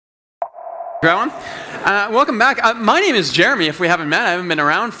Going? Welcome back. My name is Jeremy, if we haven't met. I haven't been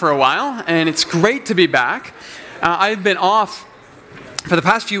around for a while, and it's great to be back. I've been off for the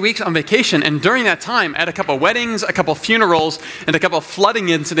past few weeks on vacation, and during that time, I had a couple weddings, a couple funerals, and a couple flooding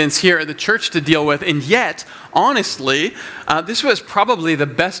incidents here at the church to deal with, and yet, honestly, this was probably the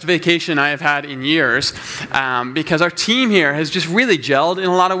best vacation I have had in years, because our team here has just really gelled in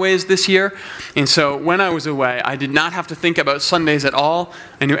a lot of ways this year, and so when I was away, I did not have to think about Sundays at all.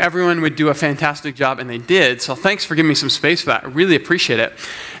 I knew everyone would do a fantastic job, and they did, so thanks for giving me some space for that. I really appreciate it.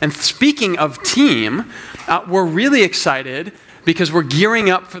 And speaking of team, we're really excited because we're gearing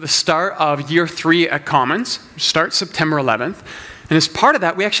up for the start of Year 3 at Commons, which starts September 11th. And as part of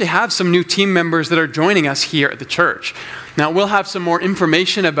that, we actually have some new team members that are joining us here at the church. Now, we'll have some more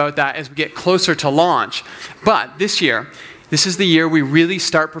information about that as we get closer to launch. But this year, this is the year we really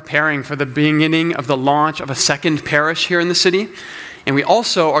start preparing for the beginning of the launch of a second parish here in the city. And we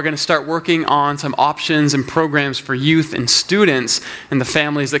also are going to start working on some options and programs for youth and students and the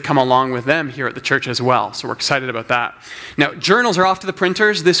families that come along with them here at the church as well. So we're excited about that. Now, journals are off to the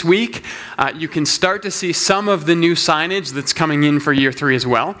printers this week. You can start to see some of the new signage that's coming in for Year 3 as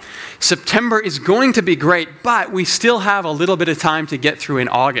well. September is going to be great, but we still have a little bit of time to get through in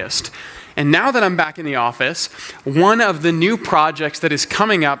August. And now that I'm back in the office, one of the new projects that is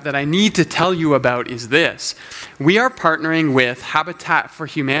coming up that I need to tell you about is this. We are partnering with Habitat for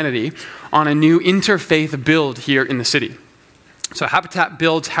Humanity on a new interfaith build here in the city. So Habitat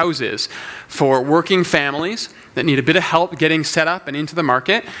builds houses for working families that need a bit of help getting set up and into the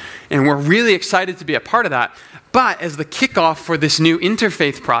market, and we're really excited to be a part of that. But as the kickoff for this new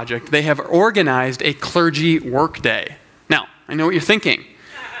interfaith project, they have organized a clergy work day. Now, I know what you're thinking.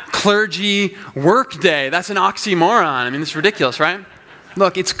 Clergy work day. That's an oxymoron. I mean, it's ridiculous, right?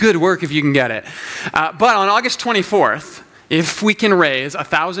 Look, it's good work if you can get it. But on August 24th, if we can raise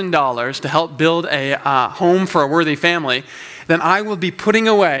 $1,000 to help build a home for a worthy family, then I will be putting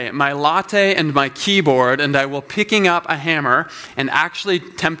away my latte and my keyboard, and I will picking up a hammer and actually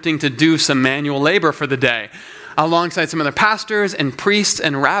attempting to do some manual labor for the day, alongside some other pastors and priests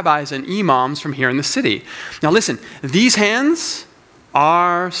and rabbis and imams from here in the city. Now listen, these hands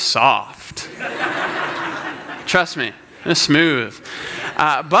are soft. Trust me, they're smooth.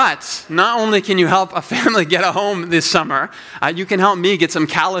 But not only can you help a family get a home this summer, you can help me get some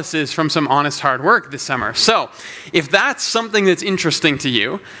calluses from some honest hard work this summer. So if that's something that's interesting to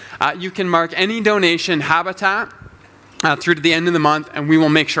you, you can mark any donation Habitat through to the end of the month, and we will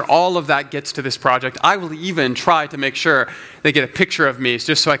make sure all of that gets to this project. I will even try to make sure they get a picture of me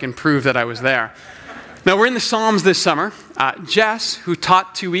just so I can prove that I was there. Now, we're in the Psalms this summer. Jess, who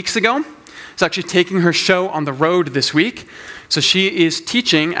taught 2 weeks ago, is actually taking her show on the road this week. So she is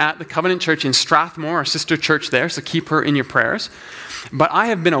teaching at the Covenant Church in Strathmore, our sister church there, so keep her in your prayers. But I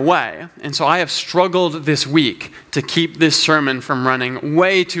have been away, and so I have struggled this week to keep this sermon from running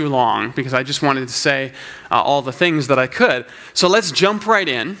way too long, because I just wanted to say all the things that I could. So let's jump right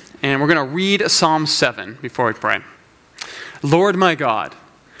in, and we're going to read Psalm 7 before we pray. Lord my God,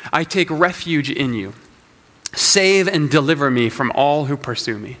 I take refuge in you. Save and deliver me from all who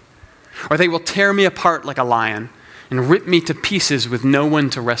pursue me, or they will tear me apart like a lion and rip me to pieces with no one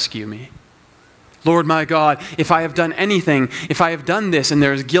to rescue me. Lord my God, if I have done anything, if I have done this and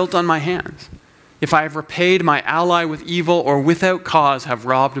there is guilt on my hands, if I have repaid my ally with evil or without cause have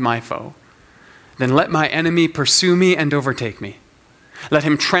robbed my foe, then let my enemy pursue me and overtake me. Let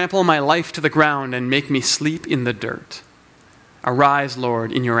him trample my life to the ground and make me sleep in the dirt. Arise,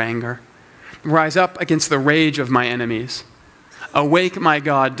 Lord, in your anger. Rise up against the rage of my enemies. Awake, my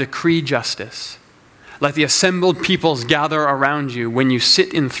God, decree justice. Let the assembled peoples gather around you when you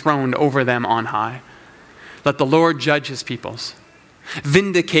sit enthroned over them on high. Let the Lord judge his peoples.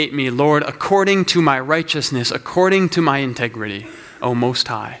 Vindicate me, Lord, according to my righteousness, according to my integrity, O Most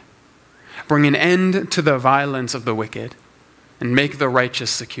High. Bring an end to the violence of the wicked, and make the righteous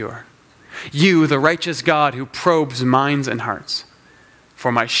secure. You, the righteous God who probes minds and hearts.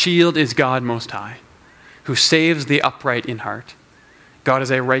 For my shield is God Most High, who saves the upright in heart. God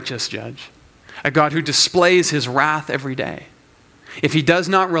is a righteous judge, a God who displays his wrath every day. If he does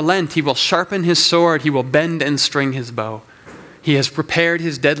not relent, he will sharpen his sword, he will bend and string his bow. He has prepared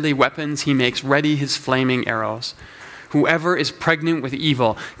his deadly weapons, he makes ready his flaming arrows. Whoever is pregnant with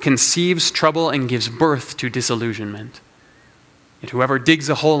evil conceives trouble and gives birth to disillusionment. Yet whoever digs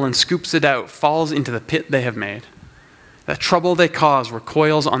a hole and scoops it out falls into the pit they have made. The trouble they cause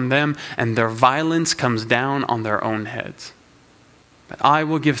recoils on them, and their violence comes down on their own heads. But I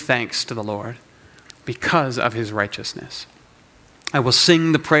will give thanks to the Lord because of his righteousness. I will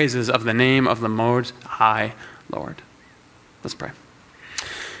sing the praises of the name of the Most High Lord. Let's pray.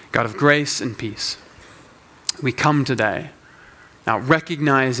 God of grace and peace, we come today now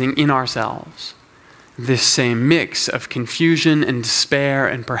recognizing in ourselves this same mix of confusion and despair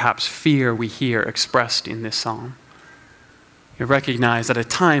and perhaps fear we hear expressed in this psalm. We recognize that at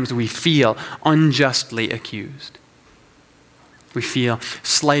times we feel unjustly accused. We feel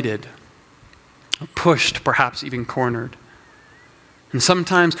slighted, pushed, perhaps even cornered. And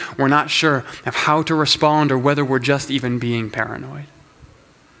sometimes we're not sure of how to respond or whether we're just even being paranoid.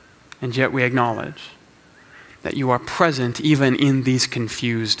 And yet we acknowledge that you are present even in these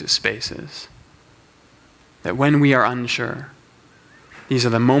confused spaces. That when we are unsure, these are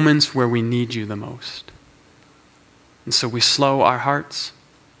the moments where we need you the most. And so we slow our hearts,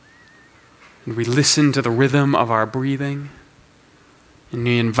 and we listen to the rhythm of our breathing, and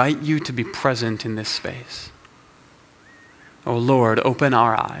we invite you to be present in this space. O Lord, open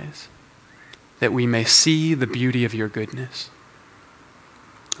our eyes, that we may see the beauty of your goodness.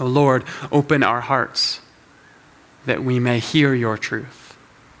 O Lord, open our hearts, that we may hear your truth.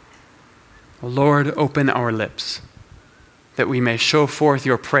 O Lord, open our lips, that we may show forth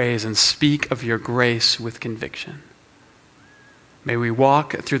your praise and speak of your grace with conviction. May we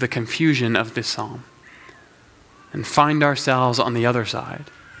walk through the confusion of this psalm and find ourselves on the other side,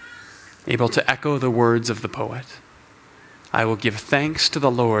 able to echo the words of the poet. I will give thanks to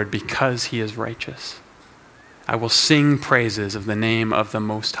the Lord because he is righteous. I will sing praises of the name of the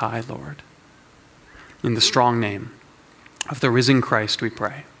Most High Lord. In the strong name of the risen Christ we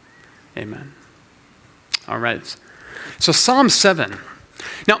pray. Amen. All right. So Psalm 7.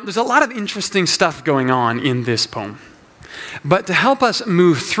 Now, there's a lot of interesting stuff going on in this poem. But to help us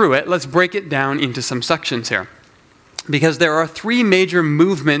move through it, let's break it down into some sections here. Because there are three major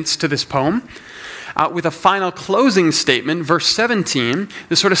movements to this poem, with a final closing statement, verse 17,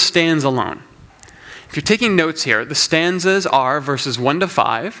 that sort of stands alone. If you're taking notes here, the stanzas are verses 1 to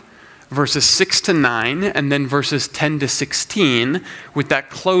 5, verses 6 to 9, and then verses 10 to 16, with that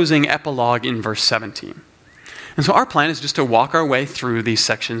closing epilogue in verse 17. And so our plan is just to walk our way through these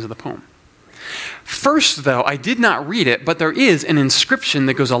sections of the poem. First, though, I did not read it, but there is an inscription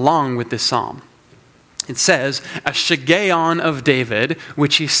that goes along with this psalm. It says, a Shiggaion of David,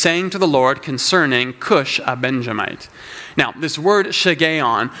 which he sang to the Lord concerning Cush a Benjamite. Now, this word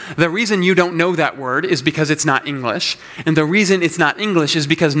Shiggaion, the reason you don't know that word is because it's not English. And the reason it's not English is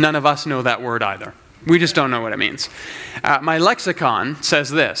because none of us know that word either. We just don't know what it means. My lexicon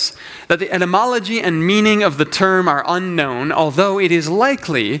says this, that the etymology and meaning of the term are unknown, although it is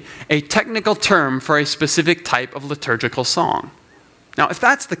likely a technical term for a specific type of liturgical song. Now, if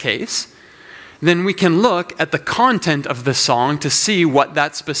that's the case, then we can look at the content of the song to see what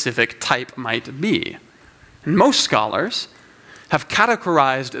that specific type might be. And most scholars have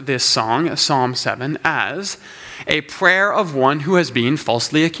categorized this song, Psalm 7, as a prayer of one who has been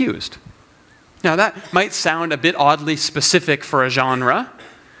falsely accused. Now, that might sound a bit oddly specific for a genre,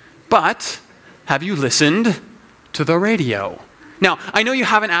 but have you listened to the radio? Now, I know you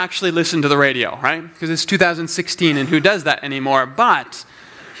haven't actually listened to the radio, right? Because it's 2016 and who does that anymore? But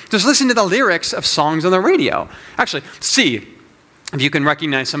just listen to the lyrics of songs on the radio. Actually, see if you can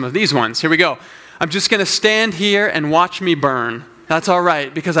recognize some of these ones. Here we go. I'm just going to stand here and watch me burn. That's all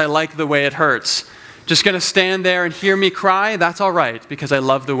right because I like the way it hurts. Just going to stand there and hear me cry. That's all right because I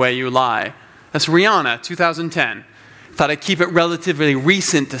love the way you lie. That's Rihanna, 2010. Thought I'd keep it relatively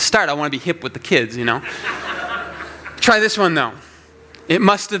recent to start. I want to be hip with the kids, you know. Try this one, though. It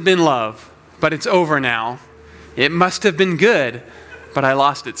must have been love, but it's over now. It must have been good, but I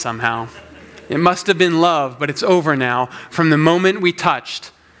lost it somehow. It must have been love, but it's over now. From the moment we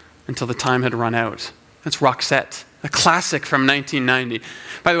touched until the time had run out. That's Roxette, a classic from 1990.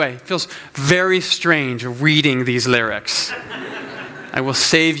 By the way, it feels very strange reading these lyrics. I will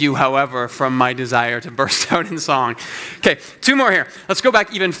save you, however, from my desire to burst out in song. Okay, two more here. Let's go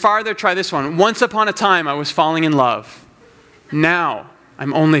back even farther. Try this one. Once upon a time, I was falling in love. Now,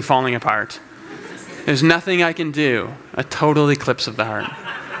 I'm only falling apart. There's nothing I can do. A total eclipse of the heart.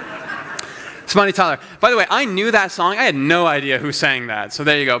 It's Bonnie Tyler. By the way, I knew that song. I had no idea who sang that. So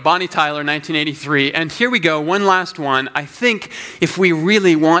there you go. Bonnie Tyler, 1983. And here we go. One last one. I think if we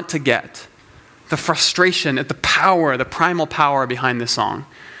really want to get the frustration at the power, the primal power behind this song,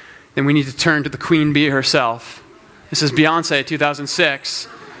 then we need to turn to the Queen Bee herself. This is Beyonce, 2006.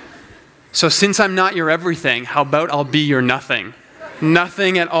 So since I'm not your everything, how about I'll be your nothing?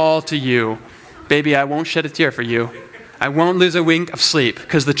 Nothing at all to you. Baby, I won't shed a tear for you. I won't lose a wink of sleep,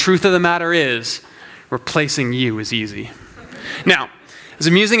 because the truth of the matter is, replacing you is easy. Now, as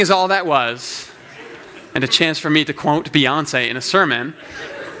amusing as all that was, and a chance for me to quote Beyonce in a sermon,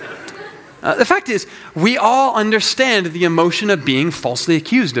 The fact is, we all understand the emotion of being falsely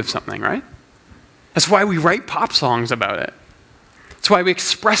accused of something, right? That's why we write pop songs about it. That's why we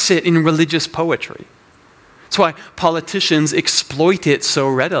express it in religious poetry. That's why politicians exploit it so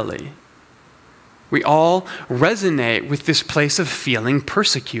readily. We all resonate with this place of feeling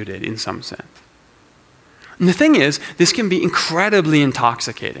persecuted in some sense. And the thing is, this can be incredibly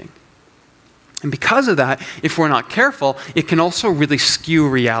intoxicating. And because of that, if we're not careful, it can also really skew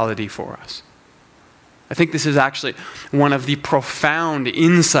reality for us. I think this is actually one of the profound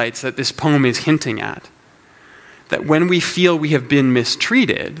insights that this poem is hinting at. That when we feel we have been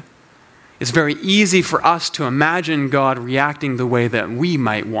mistreated, it's very easy for us to imagine God reacting the way that we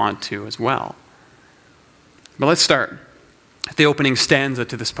might want to as well. But let's start at the opening stanza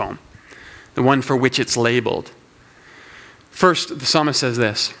to this poem, the one for which it's labeled. First, the psalmist says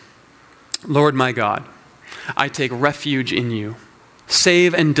this, "Lord my God, I take refuge in you.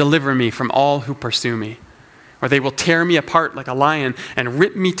 Save and deliver me from all who pursue me, or they will tear me apart like a lion and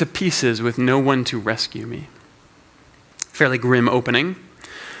rip me to pieces with no one to rescue me." Fairly grim opening.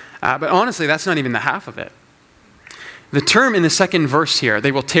 But honestly, that's not even the half of it. The term in the second verse here,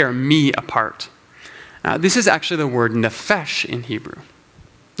 "they will tear me apart." This is actually the word nephesh in Hebrew.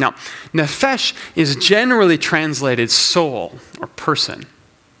 Now, nephesh is generally translated soul or person.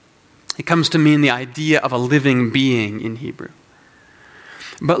 It comes to mean the idea of a living being in Hebrew.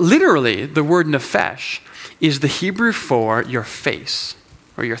 But literally, the word nephesh is the Hebrew for your face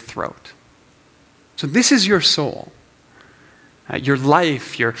or your throat. So this is your soul. Your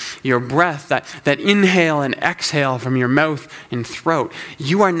life, your breath, that inhale and exhale from your mouth and throat.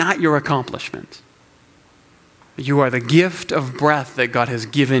 You are not your accomplishment. You are the gift of breath that God has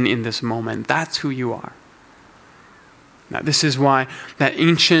given in this moment. That's who you are. Now, this is why that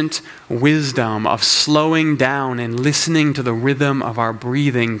ancient wisdom of slowing down and listening to the rhythm of our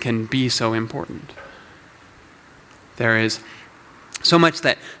breathing can be so important. There is so much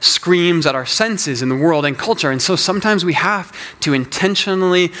that screams at our senses in the world and culture, and so sometimes we have to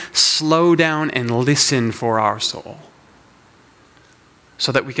intentionally slow down and listen for our soul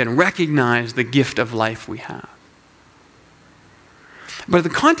so that we can recognize the gift of life we have. But the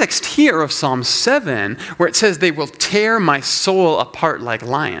context here of Psalm 7, where it says, "They will tear my soul apart like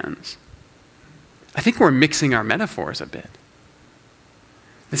lions," I think we're mixing our metaphors a bit.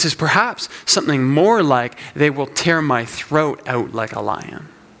 This is perhaps something more like, "They will tear my throat out like a lion."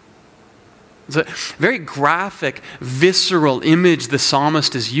 It's a very graphic, visceral image the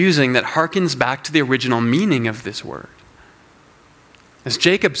psalmist is using that harkens back to the original meaning of this word. As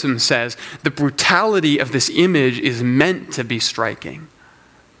Jacobson says, the brutality of this image is meant to be striking.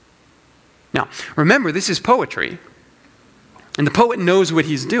 Now, remember, this is poetry, and the poet knows what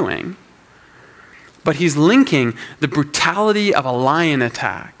he's doing, but he's linking the brutality of a lion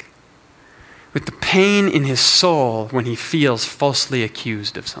attack with the pain in his soul when he feels falsely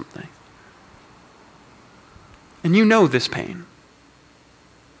accused of something. And you know this pain.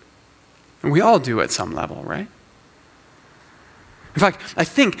 And we all do at some level, right? In fact, I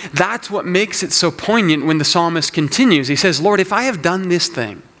think that's what makes it so poignant when the psalmist continues. He says, "Lord, if I have done this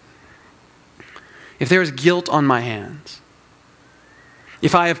thing, if there is guilt on my hands,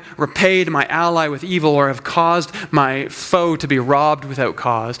 if I have repaid my ally with evil or have caused my foe to be robbed without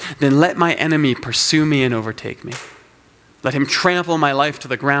cause, then let my enemy pursue me and overtake me. Let him trample my life to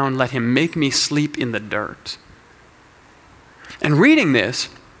the ground. Let him make me sleep in the dirt." And reading this,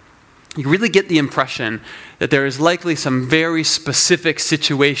 you really get the impression that there is likely some very specific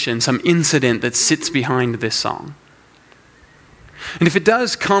situation, some incident that sits behind this song. And if it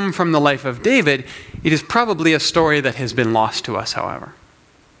does come from the life of David, it is probably a story that has been lost to us, however.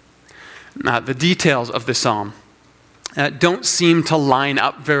 The details of the psalm don't seem to line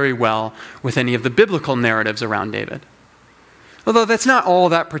up very well with any of the biblical narratives around David. Although that's not all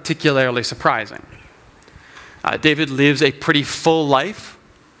that particularly surprising. David lives a pretty full life,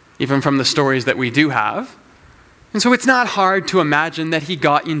 even from the stories that we do have. And so it's not hard to imagine that he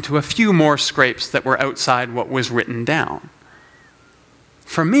got into a few more scrapes that were outside what was written down.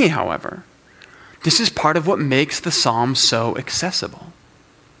 For me, however, this is part of what makes the psalm so accessible.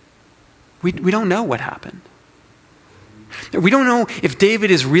 We don't know what happened. We don't know if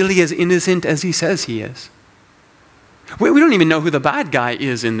David is really as innocent as he says he is. We don't even know who the bad guy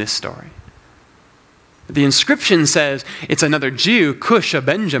is in this story. The inscription says it's another Jew, Cush, a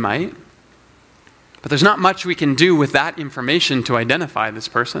Benjamite. But there's not much we can do with that information to identify this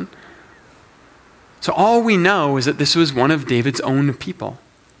person. So all we know is that this was one of David's own people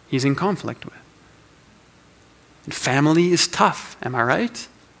he's in conflict with. And family is tough, am I right?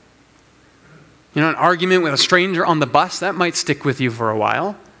 You know, an argument with a stranger on the bus, that might stick with you for a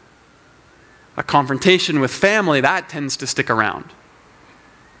while. A confrontation with family, that tends to stick around.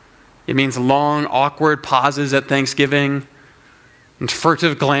 It means long, awkward pauses at Thanksgiving and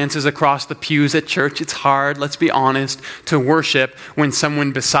furtive glances across the pews at church. It's hard, let's be honest, to worship when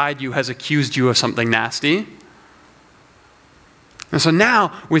someone beside you has accused you of something nasty. And so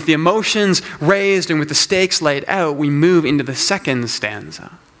now, with the emotions raised and with the stakes laid out, we move into the second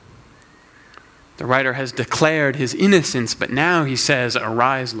stanza. The writer has declared his innocence, but now he says,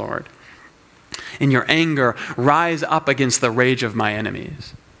 "Arise, Lord. In your anger, rise up against the rage of my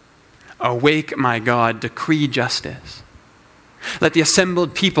enemies. Awake, my God, decree justice. Let the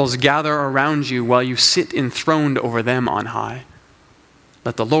assembled peoples gather around you while you sit enthroned over them on high.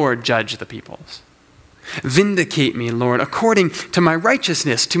 Let the Lord judge the peoples. Vindicate me, Lord, according to my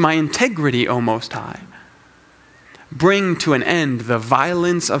righteousness, to my integrity, O Most High. Bring to an end the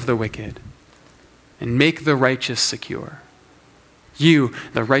violence of the wicked, and make the righteous secure. You,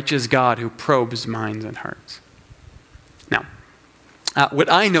 the righteous God who probes minds and hearts." Now,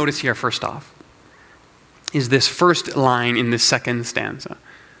 what I notice here, first off, is this first line in the second stanza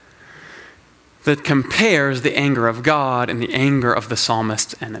that compares the anger of God and the anger of the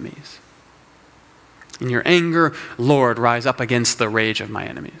psalmist's enemies. In your anger, Lord, rise up against the rage of my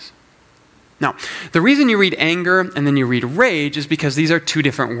enemies. Now, the reason you read anger and then you read rage is because these are two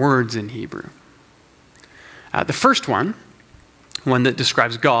different words in Hebrew. The first one that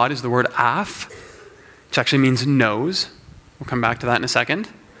describes God, is the word af, which actually means nose. We'll come back to that in a second.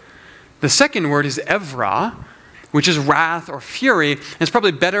 The second word is evra, which is wrath or fury, and it's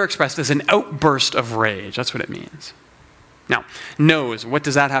probably better expressed as an outburst of rage. That's what it means. Now, nose, what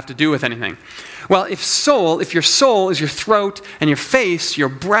does that have to do with anything? Well, if your soul is your throat and your face, your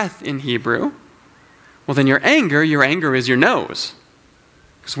breath in Hebrew, well then your anger is your nose.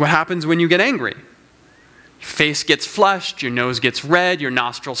 Because what happens when you get angry? Your face gets flushed, your nose gets red, your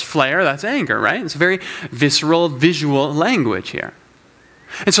nostrils flare. That's anger, right? It's a very visceral, visual language here.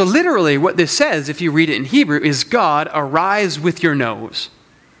 And so literally what this says, if you read it in Hebrew, is God, arise with your nose.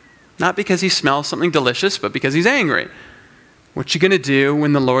 Not because he smells something delicious, but because he's angry. What you going to do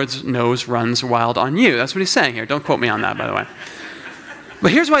when the Lord's nose runs wild on you? That's what he's saying here. Don't quote me on that, by the way.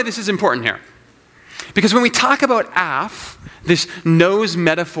 But here's why this is important here. Because when we talk about af, this nose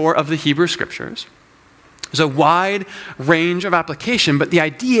metaphor of the Hebrew Scriptures, there's a wide range of application, but the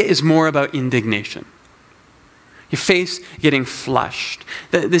idea is more about indignation. Your face getting flushed.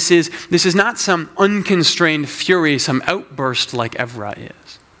 This is not some unconstrained fury, some outburst like Evra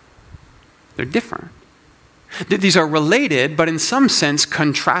is. They're different. These are related, but in some sense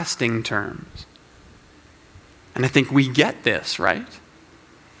contrasting terms. And I think we get this, right?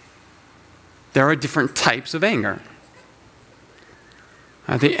 There are different types of anger.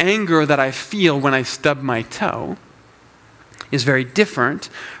 The anger that I feel when I stub my toe is very different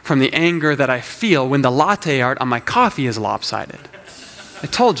from the anger that I feel when the latte art on my coffee is lopsided. I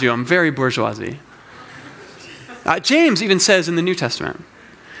told you, I'm very bourgeoisie. James even says in the New Testament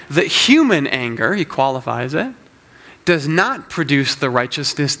that human anger, he qualifies it, does not produce the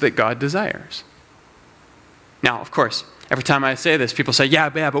righteousness that God desires. Now, of course, every time I say this, people say, yeah,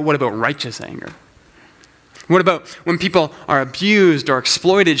 but what about righteous anger? What about when people are abused or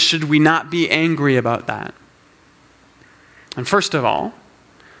exploited? Should we not be angry about that? And first of all,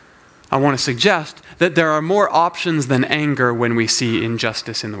 I want to suggest that there are more options than anger when we see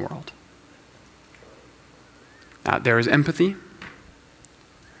injustice in the world. There is empathy.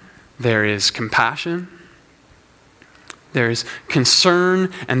 There is compassion. There is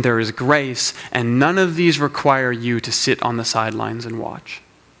concern, and there is grace, and none of these require you to sit on the sidelines and watch.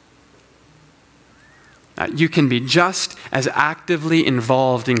 You can be just as actively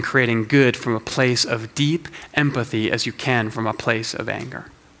involved in creating good from a place of deep empathy as you can from a place of anger.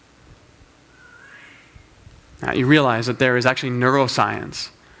 You realize that there is actually neuroscience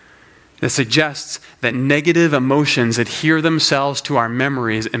that suggests that negative emotions adhere themselves to our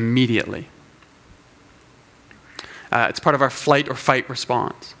memories immediately. It's part of our flight or fight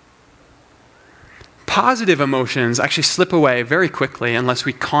response. Positive emotions actually slip away very quickly unless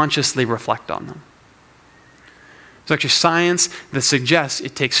we consciously reflect on them. There's actually science that suggests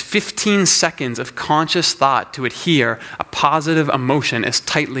it takes 15 seconds of conscious thought to adhere a positive emotion as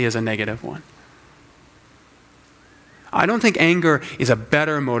tightly as a negative one. I don't think anger is a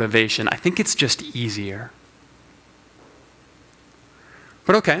better motivation. I think it's just easier.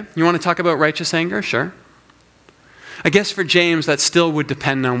 But okay, you want to talk about righteous anger? Sure. I guess for James, that still would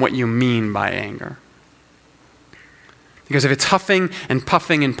depend on what you mean by anger. Because if it's huffing and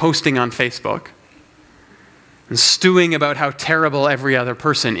puffing and posting on Facebook and stewing about how terrible every other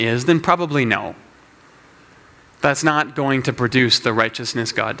person is, then probably no. That's not going to produce the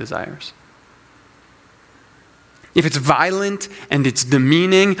righteousness God desires. If it's violent and it's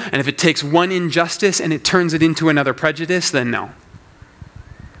demeaning, and if it takes one injustice and it turns it into another prejudice, then no.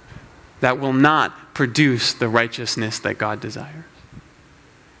 That will not produce the righteousness that God desires.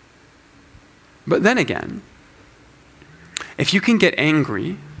 But then again, if you can get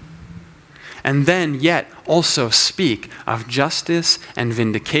angry and then yet also speak of justice and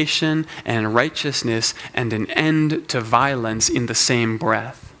vindication and righteousness and an end to violence in the same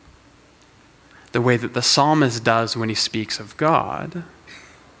breath, the way that the psalmist does when he speaks of God,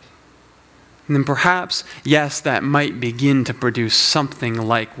 then perhaps, yes, that might begin to produce something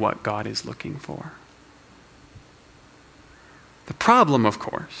like what God is looking for. The problem, of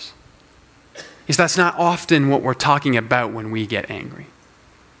course, is that's not often what we're talking about when we get angry.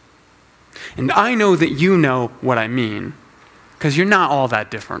 And I know that you know what I mean, because you're not all that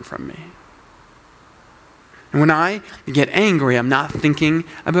different from me. And when I get angry, I'm not thinking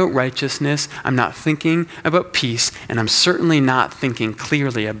about righteousness, I'm not thinking about peace, and I'm certainly not thinking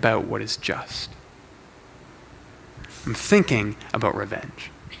clearly about what is just. I'm thinking about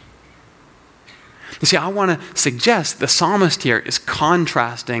revenge. You see, I want to suggest the psalmist here is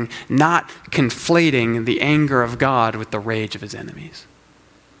contrasting, not conflating the anger of God with the rage of his enemies.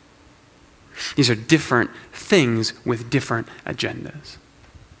 These are different things with different agendas.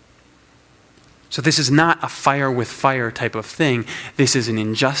 So this is not a fire with fire type of thing. This is an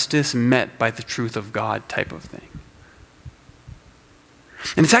injustice met by the truth of God type of thing.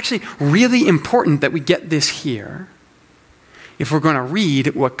 And it's actually really important that we get this here if we're going to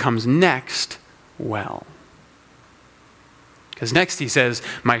read what comes next well. Because next he says,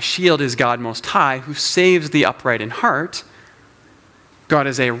 "My shield is God Most High, who saves the upright in heart." God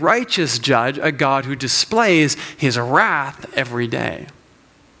is a righteous judge, a God who displays his wrath every day.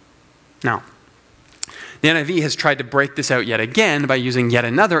 Now, the NIV has tried to break this out yet again by using yet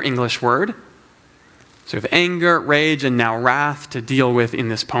another English word. So we have anger, rage, and now wrath to deal with in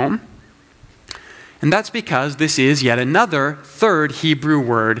this poem. And that's because this is yet another third Hebrew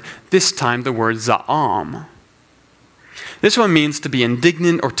word, this time the word za'am. This one means to be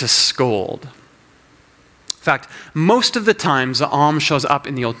indignant or to scold. In fact, most of the time za'am shows up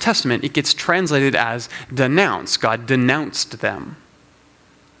in the Old Testament, it gets translated as denounce. God denounced them.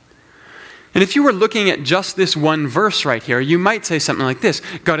 And if you were looking at just this one verse right here, you might say something like this: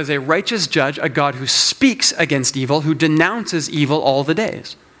 God is a righteous judge, a God who speaks against evil, who denounces evil all the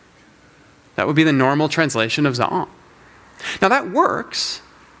days. That would be the normal translation of za'am. Now that works,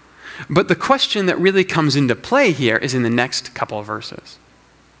 but the question that really comes into play here is in the next couple of verses.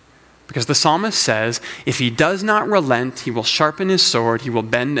 Because the psalmist says, if he does not relent, he will sharpen his sword, he will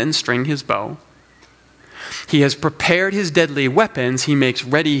bend and string his bow. He has prepared his deadly weapons, he makes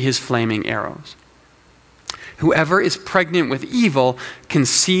ready his flaming arrows. Whoever is pregnant with evil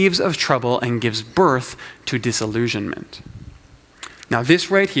conceives of trouble and gives birth to disillusionment. Now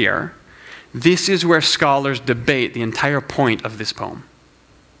this right here, this is where scholars debate the entire point of this poem.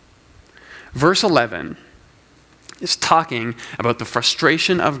 Verse 11 is talking about the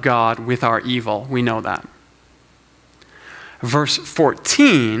frustration of God with our evil. We know that. Verse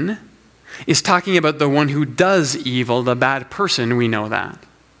 14 is talking about the one who does evil, the bad person. We know that.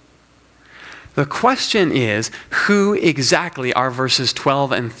 The question is, who exactly are verses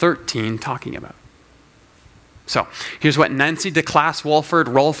 12 and 13 talking about? So, here's what Nancy DeClass Wolford,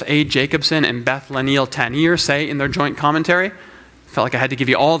 Rolf A. Jacobson, and Beth Laniel Tanier say in their joint commentary. Felt like I had to give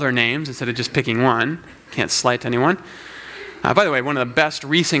you all their names instead of just picking one. Can't slight anyone. By the way, one of the best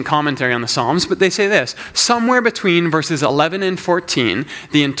recent commentary on the Psalms, but they say this: somewhere between verses 11 and 14,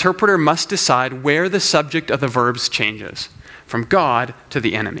 the interpreter must decide where the subject of the verbs changes, from God to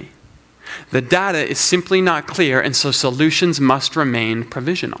the enemy. The data is simply not clear, and so solutions must remain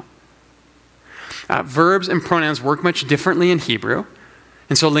provisional. Verbs and pronouns work much differently in Hebrew,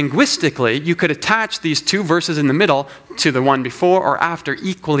 and so linguistically, you could attach these two verses in the middle to the one before or after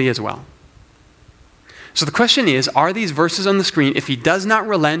equally as well. So the question is, are these verses on the screen? If he does not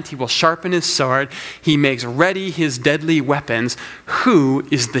relent, he will sharpen his sword. He makes ready his deadly weapons. Who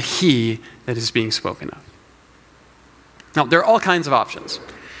is the he that is being spoken of? Now, there are all kinds of options.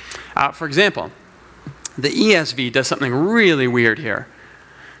 For example, the ESV does something really weird here.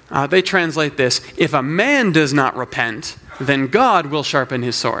 They translate this: if a man does not repent, then God will sharpen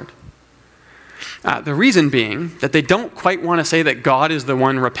his sword. The reason being that they don't quite want to say that God is the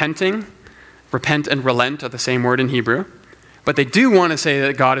one repenting. Repent and relent are the same word in Hebrew. But they do want to say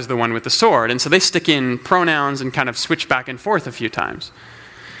that God is the one with the sword. And so they stick in pronouns and kind of switch back and forth a few times.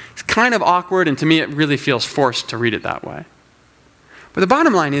 It's kind of awkward, and to me it really feels forced to read it that way. But the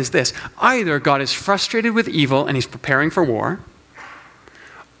bottom line is this: either God is frustrated with evil and he's preparing for war,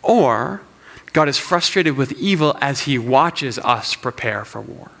 or God is frustrated with evil as he watches us prepare for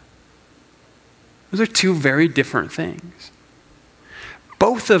war. Those are two very different things.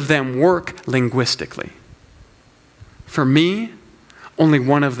 Both of them work linguistically. For me, only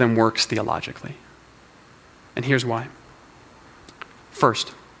one of them works theologically. And here's why.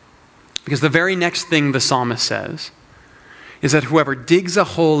 First, because the very next thing the psalmist says is that whoever digs a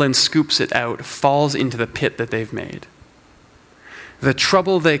hole and scoops it out falls into the pit that they've made. The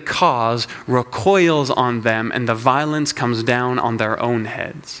trouble they cause recoils on them, and the violence comes down on their own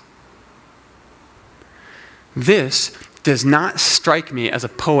heads. This does not strike me as a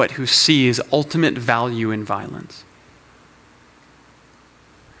poet who sees ultimate value in violence.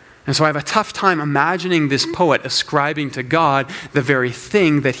 And so I have a tough time imagining this poet ascribing to God the very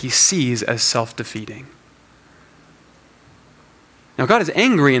thing that he sees as self-defeating. Now, God is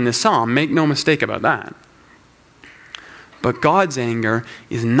angry in this psalm, make no mistake about that. But God's anger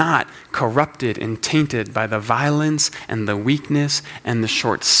is not corrupted and tainted by the violence and the weakness and the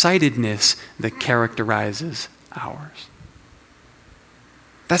short-sightedness that characterizes ours.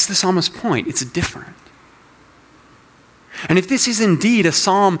 That's the psalmist's point. It's different. And if this is indeed a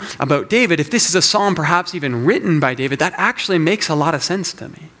psalm about David, if this is a psalm perhaps even written by David, that actually makes a lot of sense to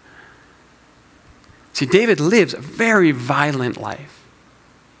me. See, David lives a very violent life.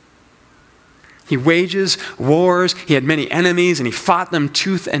 He wages wars, he had many enemies, and he fought them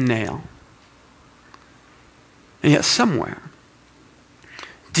tooth and nail. And yet somewhere,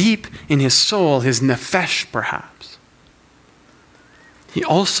 deep in his soul, his nephesh perhaps, he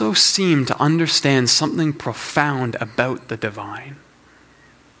also seemed to understand something profound about the divine.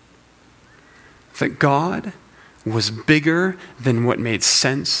 That God was bigger than what made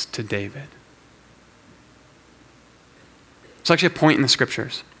sense to David. It's actually a point in the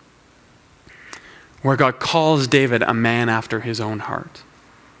scriptures where God calls David a man after his own heart.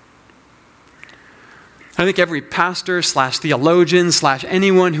 I think every pastor / theologian /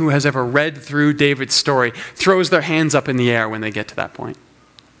 anyone who has ever read through David's story throws their hands up in the air when they get to that point.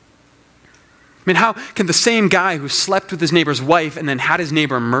 I mean, how can the same guy who slept with his neighbor's wife and then had his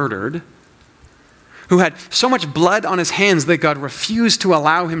neighbor murdered, who had so much blood on his hands that God refused to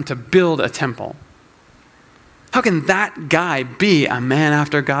allow him to build a temple, how can that guy be a man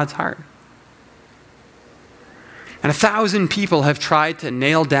after God's heart? And 1,000 people have tried to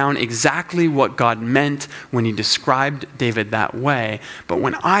nail down exactly what God meant when he described David that way. But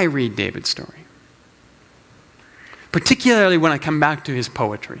when I read David's story, particularly when I come back to his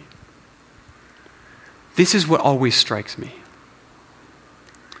poetry, this is what always strikes me.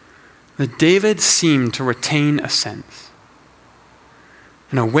 That David seemed to retain a sense,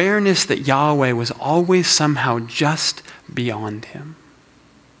 an awareness that Yahweh was always somehow just beyond him.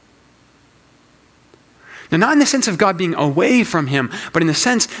 Now, not in the sense of God being away from him, but in the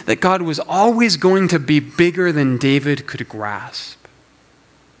sense that God was always going to be bigger than David could grasp.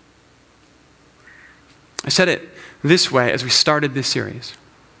 I said it this way as we started this series,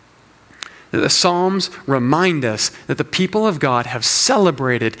 that the Psalms remind us that the people of God have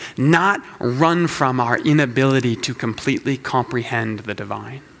celebrated, not run from, our inability to completely comprehend the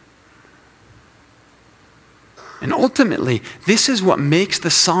divine. And ultimately, this is what makes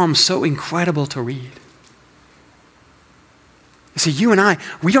the Psalms so incredible to read. See, you and I,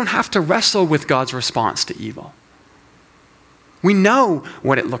 we don't have to wrestle with God's response to evil. We know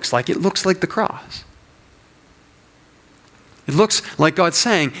what it looks like. It looks like the cross. It looks like God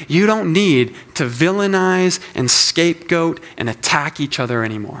saying, you don't need to villainize and scapegoat and attack each other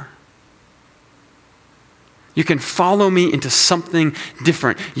anymore. You can follow me into something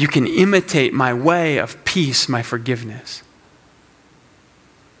different. You can imitate my way of peace, my forgiveness.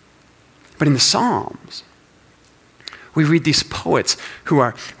 But in the Psalms, we read these poets who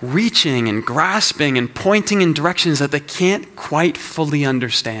are reaching and grasping and pointing in directions that they can't quite fully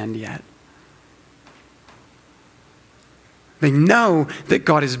understand yet. They know that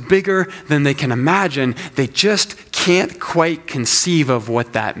God is bigger than they can imagine. They just can't quite conceive of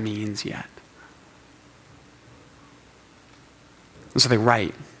what that means yet. And so they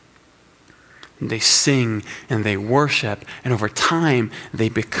write, and they sing, and they worship, and over time they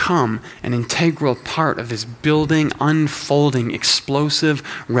become an integral part of this building, unfolding, explosive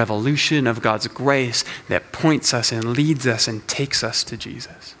revolution of God's grace that points us and leads us and takes us to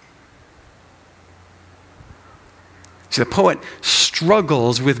Jesus. See, the poet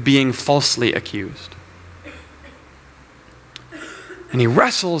struggles with being falsely accused. And he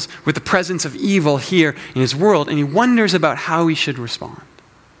wrestles with the presence of evil here in his world, and he wonders about how he should respond.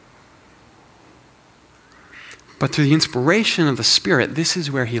 But through the inspiration of the Spirit, this is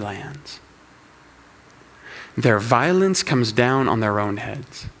where he lands. Their violence comes down on their own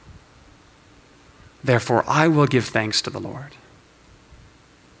heads. Therefore, I will give thanks to the Lord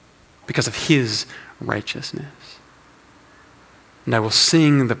because of his righteousness. And I will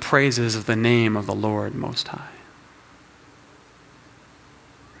sing the praises of the name of the Lord Most High.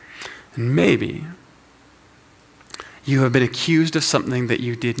 And maybe you have been accused of something that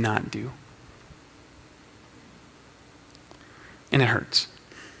you did not do. And it hurts.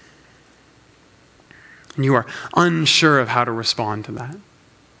 And you are unsure of how to respond to that.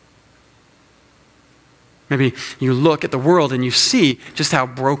 Maybe you look at the world and you see just how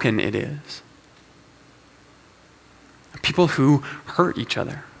broken it is. People who hurt each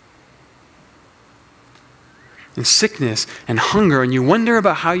other. And sickness and hunger, and you wonder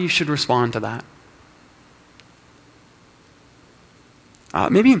about how you should respond to that.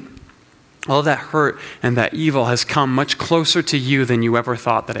 Maybe all of that hurt and that evil has come much closer to you than you ever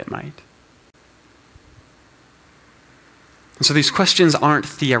thought that it might. And so these questions aren't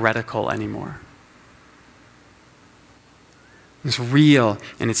theoretical anymore. It's real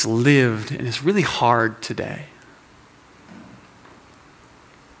and it's lived and it's really hard today.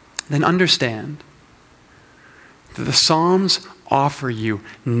 Then understand that the Psalms offer you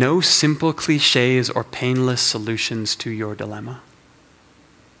no simple cliches or painless solutions to your dilemma.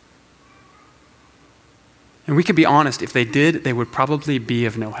 And we could be honest, if they did, they would probably be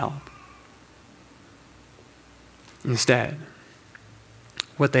of no help. Instead,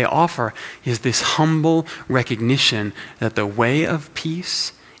 what they offer is this humble recognition that the way of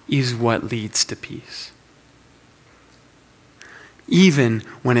peace is what leads to peace. Even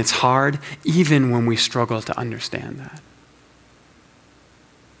when it's hard, even when we struggle to understand that.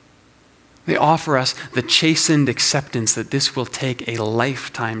 They offer us the chastened acceptance that this will take a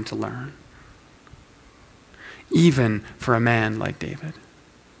lifetime to learn. Even for a man like David,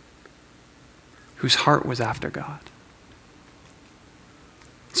 whose heart was after God.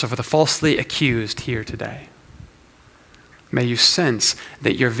 So for the falsely accused here today, may you sense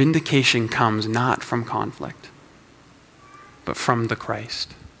that your vindication comes not from conflict, but from the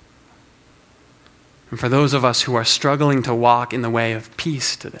Christ. And for those of us who are struggling to walk in the way of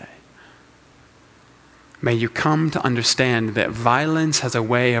peace today, may you come to understand that violence has a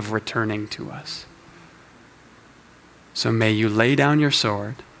way of returning to us. So may you lay down your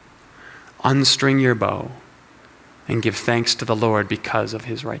sword, unstring your bow, and give thanks to the Lord because of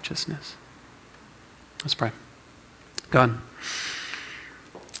his righteousness. Let's pray. God,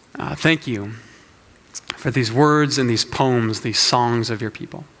 thank you for these words and these poems, these songs of your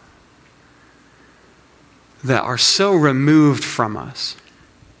people that are so removed from us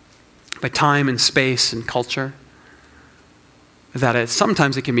by time and space and culture that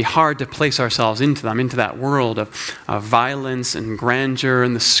sometimes it can be hard to place ourselves into them, into that world of violence and grandeur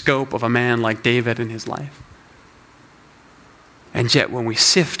and the scope of a man like David in his life. And yet when we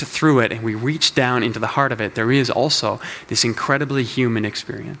sift through it and we reach down into the heart of it, there is also this incredibly human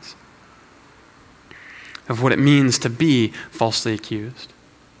experience of what it means to be falsely accused,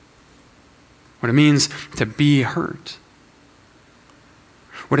 what it means to be hurt,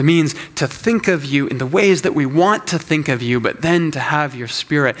 what it means to think of you in the ways that we want to think of you, but then to have your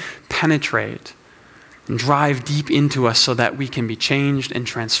Spirit penetrate and drive deep into us so that we can be changed and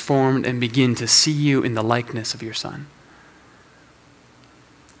transformed and begin to see you in the likeness of your Son.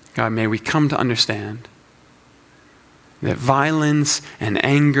 God, may we come to understand that violence and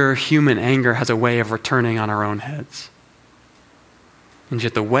anger, human anger, has a way of returning on our own heads. And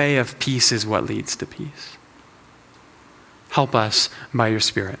yet the way of peace is what leads to peace. Help us by your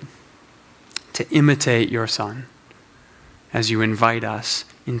Spirit to imitate your Son as you invite us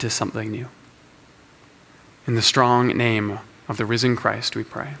into something new. In the strong name of the risen Christ, we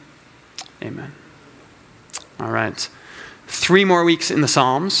pray. Amen. All right. 3 more weeks in the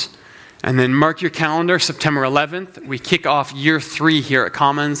Psalms, and then mark your calendar, September 11th. We kick off year 3 here at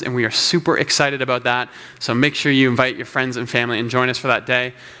Commons, and we are super excited about that. So make sure you invite your friends and family and join us for that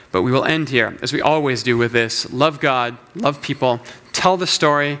day. But we will end here, as we always do with this. Love God, love people, tell the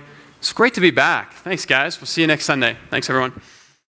story. It's great to be back. Thanks, guys. We'll see you next Sunday. Thanks, everyone.